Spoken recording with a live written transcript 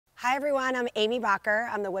Hi everyone, I'm Amy Bokker.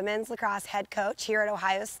 I'm the women's lacrosse head coach here at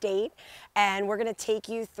Ohio State, and we're going to take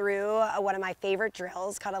you through one of my favorite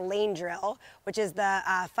drills called a lane drill, which is the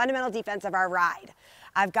fundamental defense of our ride.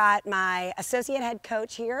 I've got my associate head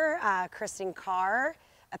coach here, Kristen Carr,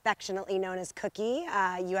 affectionately known as Cookie,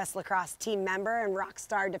 U.S. lacrosse team member and rock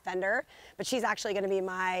star defender, but she's actually going to be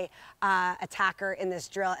my attacker in this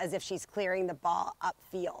drill as if she's clearing the ball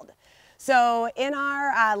upfield. So in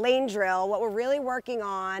our lane drill, what we're really working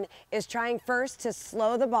on is trying first to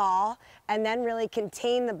slow the ball and then really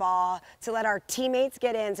contain the ball to let our teammates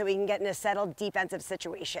get in so we can get in a settled defensive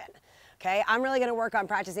situation. Okay, I'm really gonna work on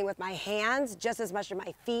practicing with my hands just as much as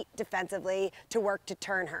my feet defensively to work to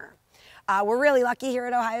turn her. We're really lucky here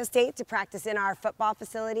at Ohio State to practice in our football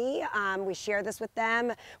facility. We share this with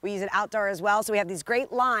them. We use it outdoor as well, so we have these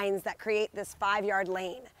great lines that create this 5-yard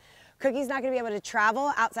lane. Cookie's not going to be able to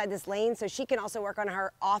travel outside this lane, so she can also work on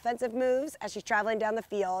her offensive moves as she's traveling down the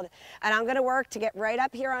field. And I'm going to work to get right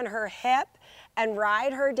up here on her hip and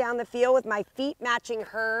ride her down the field with my feet matching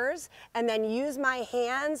hers, and then use my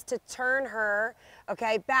hands to turn her,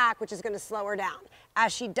 okay, back, which is going to slow her down.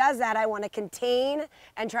 As she does that, I want to contain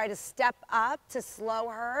and try to step up to slow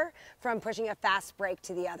her from pushing a fast break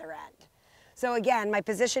to the other end. So again, my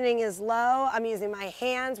positioning is low. I'm using my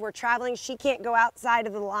hands. We're traveling. She can't go outside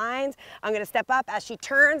of the lines. I'm going to step up. As she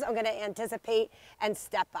turns, I'm going to anticipate and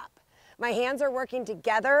step up. My hands are working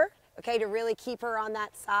together, okay, to really keep her on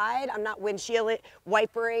that side. I'm not windshield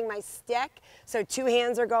wipering my stick. So 2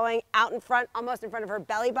 hands are going out in front, almost in front of her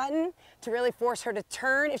belly button to really force her to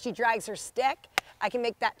turn. If she drags her stick, I can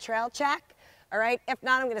make that trail check. All right, if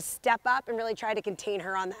not, I'm gonna step up and really try to contain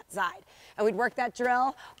her on that side. And we'd work that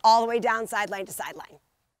drill all the way down sideline to sideline.